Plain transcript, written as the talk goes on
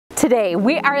Today,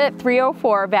 we are at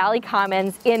 304 Valley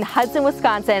Commons in Hudson,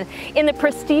 Wisconsin, in the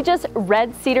prestigious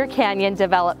Red Cedar Canyon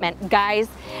development. Guys,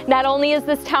 not only is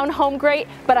this townhome great,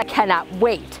 but I cannot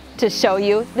wait to show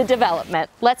you the development.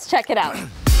 Let's check it out.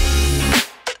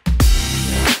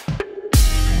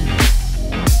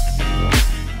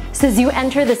 So as you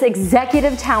enter this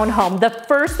executive townhome, the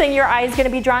first thing your eye is going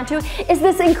to be drawn to is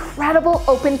this incredible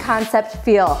open concept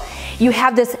feel. You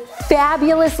have this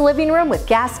fabulous living room with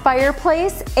gas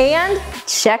fireplace, and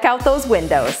check out those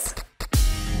windows.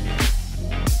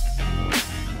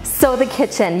 So the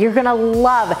kitchen, you're gonna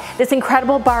love this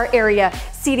incredible bar area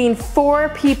seating 4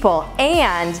 people,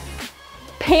 and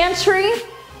pantry,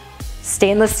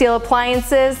 stainless steel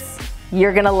appliances.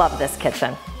 You're gonna love this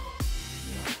kitchen.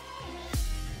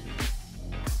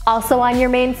 Also on your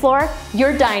main floor,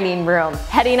 your dining room.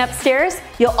 Heading upstairs,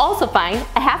 you'll also find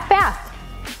a half bath.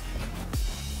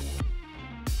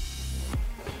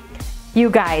 You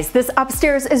guys, this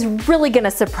upstairs is really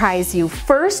gonna surprise you.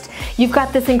 First, you've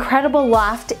got this incredible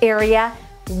loft area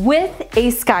with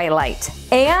a skylight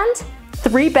and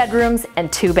 3 bedrooms and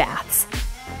 2 baths.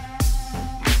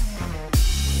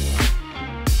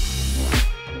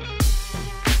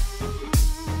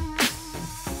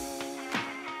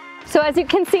 So as you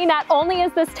can see, not only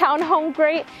is this townhome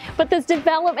great, but this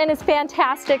development is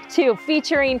fantastic too,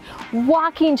 featuring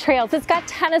walking trails. It's got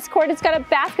tennis court, it's got a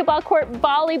basketball court,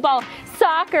 volleyball,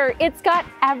 soccer, it's got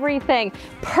everything.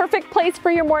 Perfect place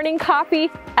for your morning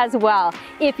coffee as well.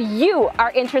 If you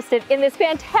are interested in this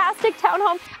fantastic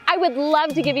townhome, I would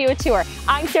love to give you a tour.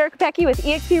 I'm Sarah Kopecki with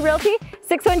eXp Realty,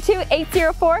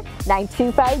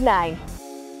 612-804-9259.